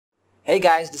Hey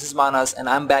guys, this is Manas and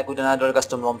I'm back with another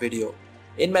custom ROM video.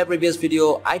 In my previous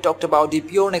video, I talked about the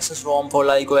pure Nexus ROM for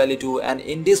LeEco Le2, and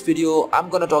in this video, I'm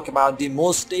gonna talk about the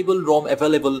most stable ROM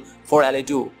available for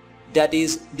Le2. That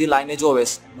is the Lineage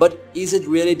OS. But is it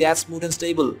really that smooth and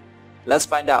stable? Let's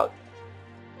find out.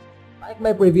 Like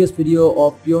my previous video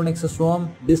of pure Nexus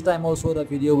ROM, this time also the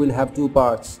video will have two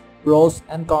parts, pros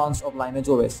and cons of Lineage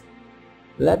OS.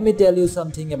 Let me tell you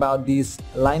something about this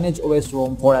Lineage OS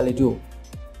ROM for Le2.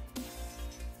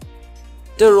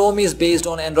 The ROM is based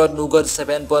on Android Nougat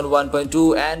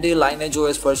 7.1.2 and the Lineage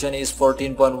OS version is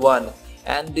 14.1,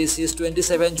 and this is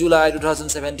 27 July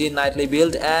 2017 nightly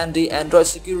build, and the Android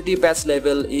security patch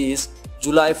level is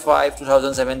July 5,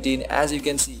 2017 as you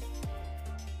can see.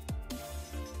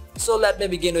 So let me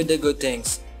begin with the good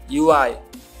things. UI.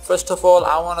 First of all,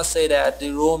 I wanna say that the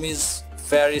ROM is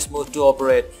very smooth to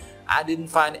operate. I didn't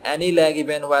find any lag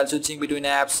even while switching between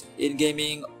apps, in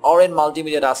gaming or in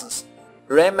multimedia tasks.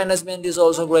 RAM management is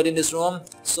also great in this ROM,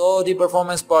 so the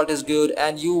performance part is good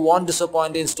and you won't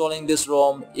disappoint installing this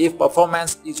ROM if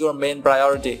performance is your main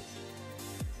priority.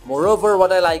 Moreover,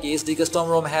 what I like is the custom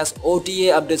ROM has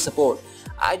OTA update support.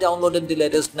 I downloaded the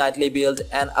latest nightly build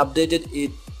and updated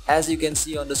it as you can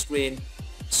see on the screen.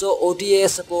 So OTA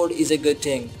support is a good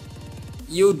thing.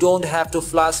 You don't have to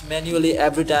flash manually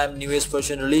every time newest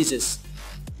version releases.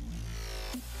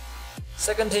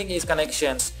 Second thing is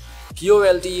connections.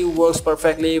 Pure LTE works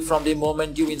perfectly from the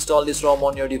moment you install this ROM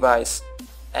on your device,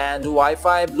 and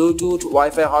Wi-Fi, Bluetooth,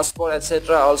 Wi-Fi hotspot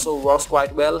etc. also works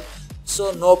quite well,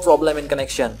 so no problem in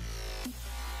connection.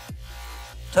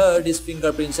 Third is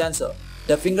fingerprint sensor.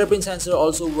 The fingerprint sensor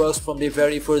also works from the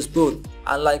very first boot.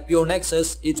 Unlike pure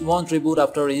Nexus, it won't reboot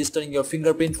after registering your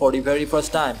fingerprint for the very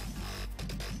first time.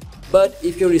 But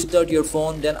if you restart your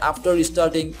phone, then after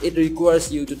restarting it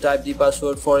requires you to type the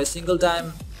password for a single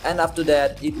time, and after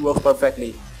that it works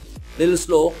perfectly. Little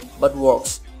slow but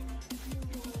works.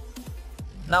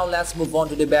 Now let's move on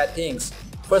to the bad things.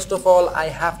 First of all, I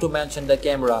have to mention the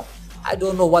camera. I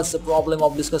don't know what's the problem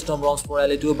of this custom ROMs for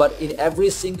Le2, but in every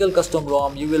single custom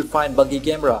ROM you will find buggy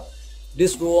camera.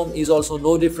 This ROM is also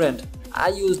no different. I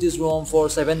use this ROM for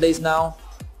 7 days now.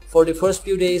 For the first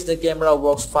few days the camera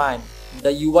works fine. The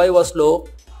UI was slow,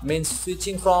 means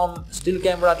switching from still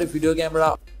camera to video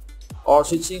camera or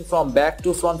switching from back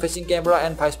to front facing camera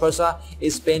and vice versa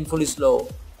is painfully slow.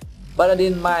 But I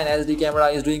didn't mind as the camera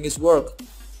is doing its work.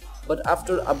 But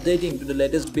after updating to the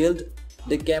latest build,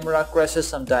 the camera crashes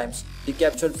sometimes. The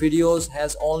captured videos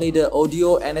has only the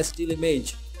audio and a still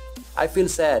image. I feel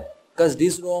sad cause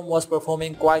this ROM was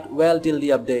performing quite well till the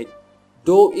update.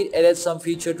 Though it added some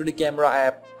feature to the camera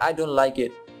app, I don't like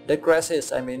it. The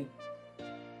crashes I mean.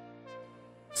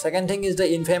 Second thing is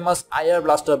the infamous IR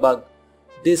blaster bug.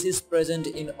 This is present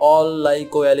in all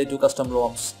LeEco Le2 custom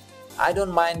ROMs. I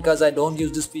don't mind cause I don't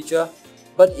use this feature,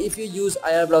 but if you use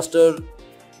IR blaster,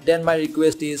 then my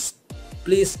request is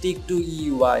please stick to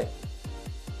EUI.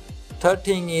 Third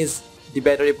thing is the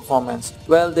battery performance.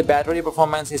 Well, the battery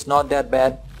performance is not that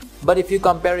bad, but if you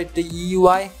compare it to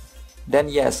EUI, then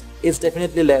yes, it's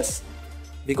definitely less.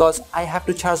 Because I have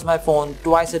to charge my phone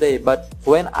twice a day, but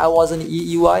when I was in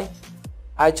EUI,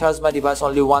 I charged my device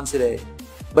only once a day.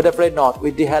 But afraid not,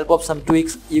 with the help of some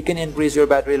tweaks, you can increase your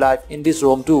battery life in this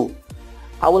ROM too.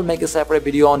 I will make a separate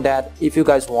video on that if you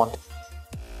guys want.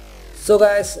 So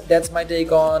guys, that's my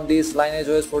take on this Lineage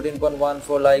OS 14.1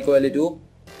 for LeEco Le2.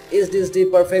 Is this the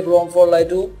perfect ROM for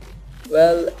Le2?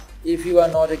 Well, if you are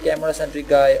not a camera centric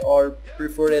guy or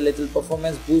prefer a little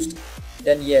performance boost,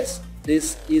 then yes,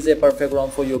 this is a perfect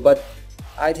ROM for you. But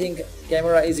I think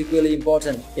camera is equally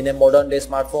important in a modern day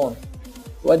smartphone.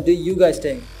 What do you guys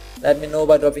think? Let me know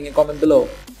by dropping a comment below.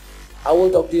 I will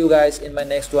talk to you guys in my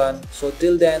next one. So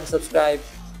till then, subscribe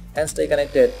and stay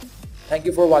connected. Thank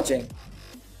you for watching.